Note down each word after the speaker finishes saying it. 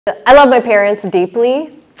I love my parents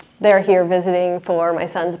deeply. They're here visiting for my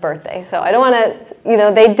son's birthday. So I don't want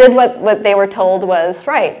to, they did what they were told was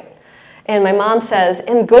right. And my mom says,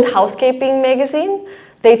 in Good Housekeeping magazine,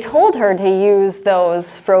 they told her to use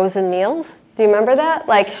those frozen meals. Do you remember that?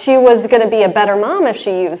 Like she was going to be a better mom if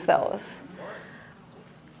she used those.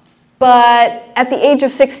 But at the age of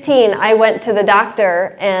 16, I went to the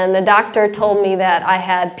doctor, and the doctor told me that I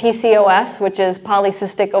had PCOS, which is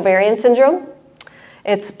polycystic ovarian syndrome.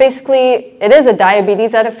 It is a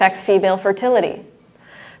diabetes that affects female fertility.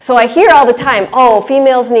 So I hear all the time, oh,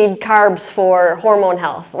 females need carbs for hormone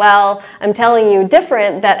health. Well, I'm telling you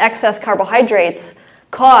different, that excess carbohydrates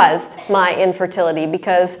caused my infertility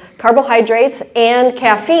because carbohydrates and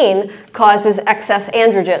caffeine causes excess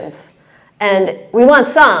androgens. And we want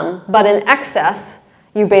some, but in excess,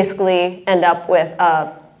 you basically end up with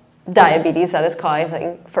diabetes that is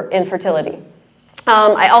causing infertility.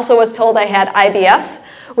 I also was told I had IBS,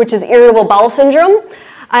 which is irritable bowel syndrome.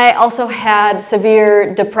 I also had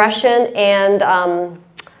severe depression and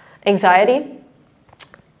anxiety.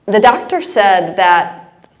 The doctor said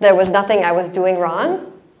that there was nothing I was doing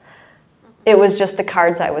wrong. It was just the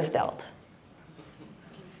cards I was dealt.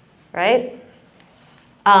 Right?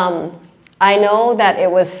 I know that it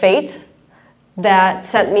was fate that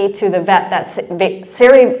sent me to the vet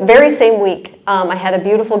that very same week. I had a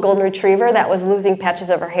beautiful golden retriever that was losing patches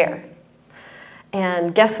of her hair.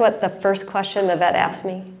 And guess what the first question the vet asked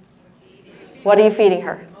me? What are you feeding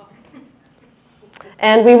her?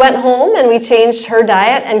 And we went home and we changed her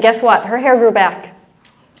diet, and guess what? Her hair grew back.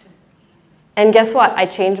 And guess what? I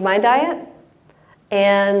changed my diet,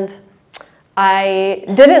 and I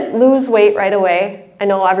didn't lose weight right away. I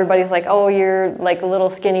know everybody's like, oh, you're like a little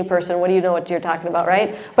skinny person. What do you know what you're talking about,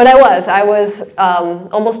 right? But I was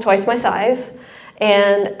almost twice my size.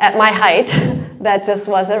 And at my height, that just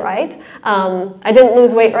wasn't right. I didn't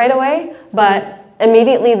lose weight right away, but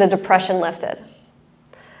immediately the depression lifted.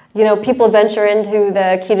 People venture into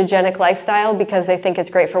the ketogenic lifestyle because they think it's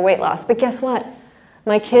great for weight loss. But guess what?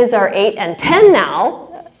 My kids are 8 and 10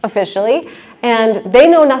 now, officially, and they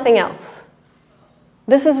know nothing else.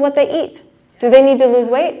 This is what they eat. Do they need to lose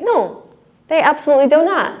weight? No, they absolutely do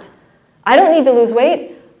not. I don't need to lose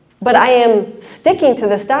weight, but I am sticking to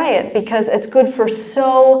this diet because it's good for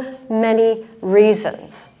so many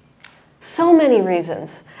reasons. So many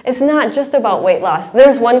reasons. It's not just about weight loss.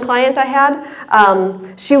 There's one client I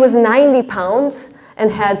had. She was 90 pounds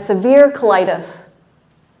and had severe colitis.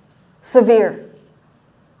 Severe.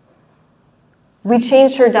 We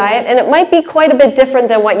changed her diet, and it might be quite a bit different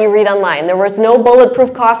than what you read online. There was no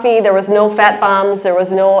bulletproof coffee, there was no fat bombs, there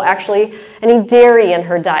was no actually any dairy in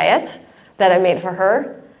her diet that I made for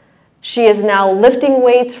her. She is now lifting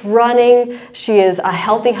weights, running. She is a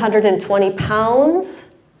healthy 120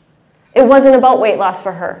 pounds. It wasn't about weight loss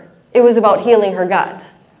for her. It was about healing her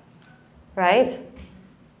gut, right?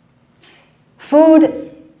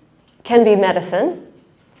 Food can be medicine,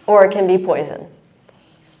 or it can be poison.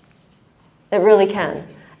 It really can.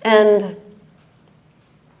 And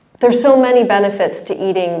there's so many benefits to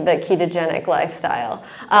eating the ketogenic lifestyle.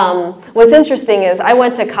 What's interesting is I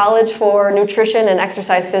went to college for nutrition and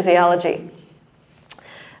exercise physiology.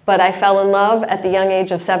 But I fell in love at the young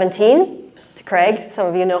age of 17 to Craig. Some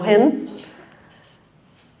of you know him.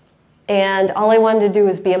 And all I wanted to do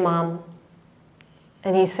was be a mom.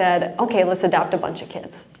 And he said, okay, let's adopt a bunch of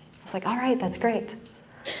kids. I was like, all right, that's great.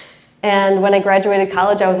 And when I graduated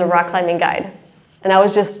college, I was a rock climbing guide. And I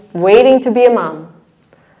was just waiting to be a mom.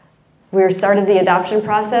 We started the adoption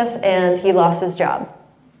process, and he lost his job.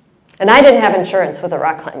 And I didn't have insurance with a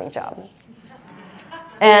rock climbing job.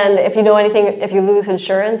 And if you know anything, if you lose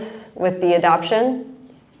insurance with the adoption,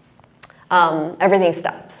 everything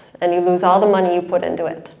stops. And you lose all the money you put into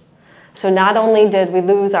it. So not only did we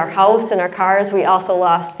lose our house and our cars, we also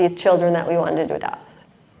lost the children that we wanted to adopt.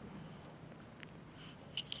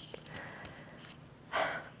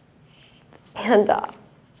 And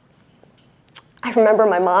I remember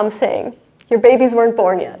my mom saying, your babies weren't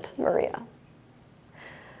born yet, Maria.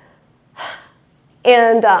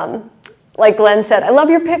 And like Glenn said, I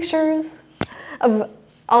love your pictures of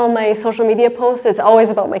all my social media posts. It's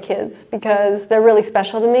always about my kids because they're really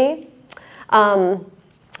special to me.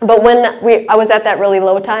 But when I was at that really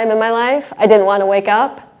low time in my life, I didn't want to wake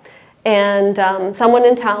up. And someone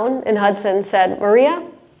in town in Hudson said, Maria,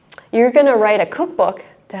 you're going to write a cookbook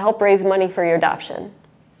to help raise money for your adoption.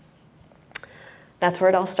 That's where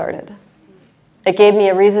it all started. It gave me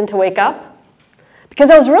a reason to wake up because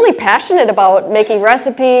I was really passionate about making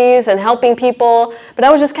recipes and helping people, but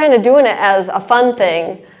I was just kind of doing it as a fun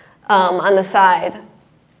thing on the side.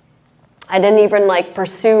 I didn't even like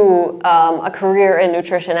pursue a career in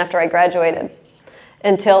nutrition after I graduated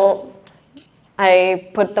until I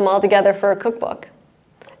put them all together for a cookbook.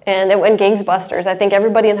 And it went gangbusters. I think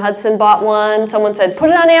everybody in Hudson bought one. Someone said, put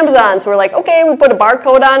it on Amazon. So we're like, okay, we put a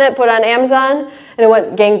barcode on it, put it on Amazon, and it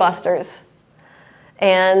went gangbusters.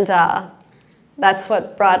 And that's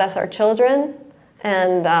what brought us our children.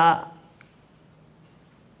 And I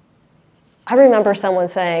remember someone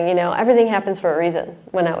saying, you know, everything happens for a reason,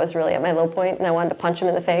 when I was really at my low point and I wanted to punch him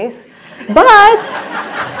in the face. But,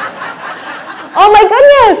 oh my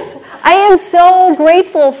goodness, I am so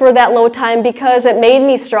grateful for that low time because it made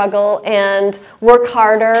me struggle and work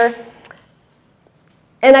harder.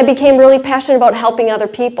 And I became really passionate about helping other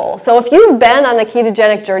people. So if you've been on the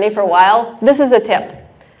ketogenic journey for a while, this is a tip.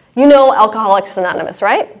 You know Alcoholics Anonymous,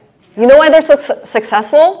 right? You know why they're so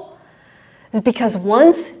successful? It's because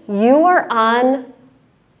once you are on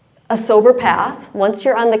a sober path, once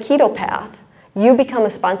you're on the keto path, you become a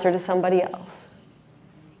sponsor to somebody else.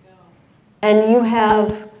 And you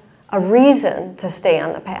have a reason to stay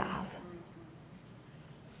on the path.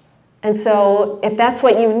 And so if that's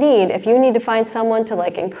what you need, if you need to find someone to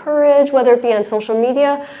like encourage, whether it be on social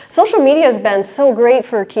media has been so great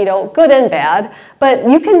for keto, good and bad, but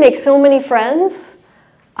you can make so many friends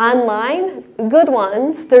online, good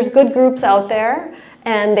ones. There's good groups out there,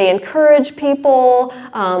 and they encourage people.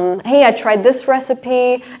 Hey, I tried this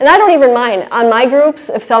recipe, and I don't even mind. On my groups,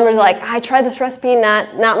 if someone's like, I tried this recipe,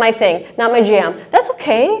 not my thing, not my jam, that's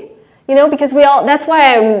okay. You know, because that's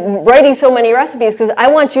why I'm writing so many recipes, because I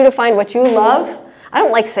want you to find what you love. I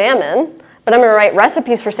don't like salmon, but I'm going to write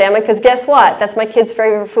recipes for salmon, because guess what? That's my kids'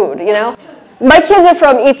 favorite food, you know? My kids are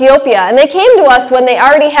from Ethiopia, and they came to us when they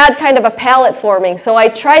already had kind of a palate forming, so I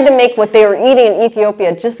tried to make what they were eating in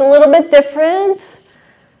Ethiopia just a little bit different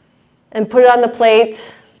and put it on the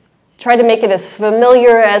plate. Try to make it as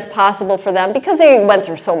familiar as possible for them because they went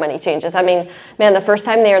through so many changes. I mean, man, the first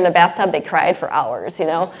time they were in the bathtub, they cried for hours, you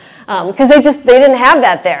know, because they didn't have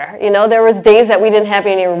that there. You know, there was days that we didn't have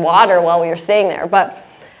any water while we were staying there. But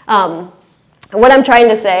what I'm trying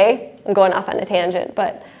to say, I'm going off on a tangent,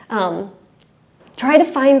 but try to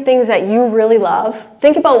find things that you really love.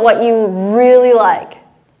 Think about what you really like,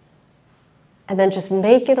 and then just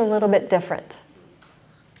make it a little bit different.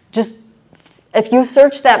 If you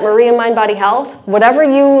search that Maria Mind Body Health, whatever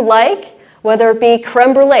you like, whether it be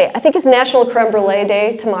creme brulee. I think it's National Creme Brulee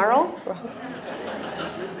Day tomorrow.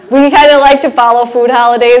 We kind of like to follow food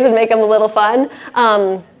holidays and make them a little fun.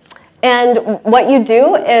 And what you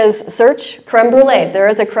do is search creme brulee. There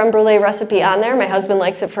is a creme brulee recipe on there. My husband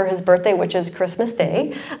likes it for his birthday, which is Christmas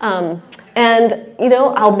Day. And, you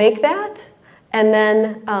know, I'll make that, and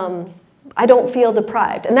then I don't feel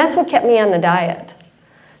deprived. And that's what kept me on the diet.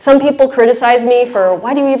 Some people criticize me for,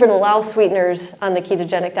 why do you even allow sweeteners on the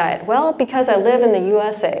ketogenic diet? Well, because I live in the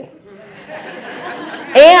USA.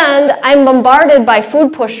 And I'm bombarded by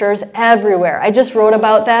food pushers everywhere. I just wrote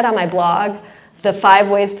about that on my blog, the 5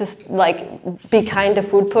 ways to like be kind to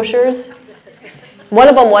food pushers. One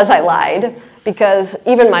of them was I lied, because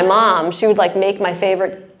even my mom, she would like make my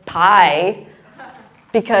favorite pie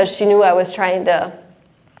because she knew I was trying to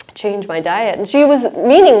change my diet. And she was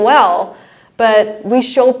meaning well. But we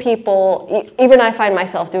show people, even I find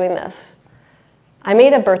myself doing this. I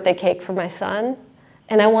made a birthday cake for my son,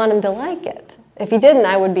 and I want him to like it. If he didn't,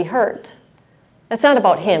 I would be hurt. That's not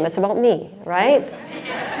about him, it's about me, right?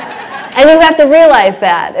 And you have to realize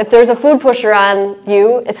that. If there's a food pusher on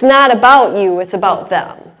you, it's not about you, it's about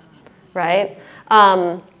them, right?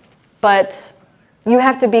 But you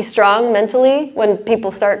have to be strong mentally when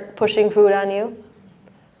people start pushing food on you.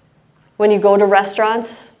 When you go to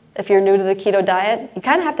restaurants, if you're new to the keto diet, you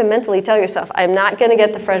kind of have to mentally tell yourself, I'm not going to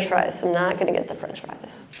get the french fries. I'm not going to get the french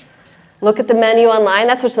fries. Look at the menu online.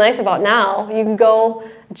 That's what's nice about now. You can go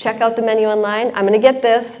check out the menu online. I'm going to get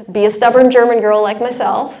this. Be a stubborn German girl like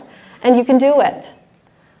myself, and you can do it.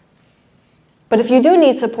 But if you do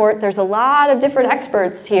need support, there's a lot of different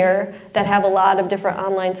experts here that have a lot of different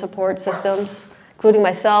online support systems, including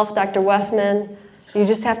myself, Dr. Westman. You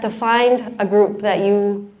just have to find a group that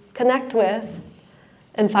you connect with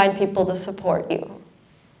and find people to support you.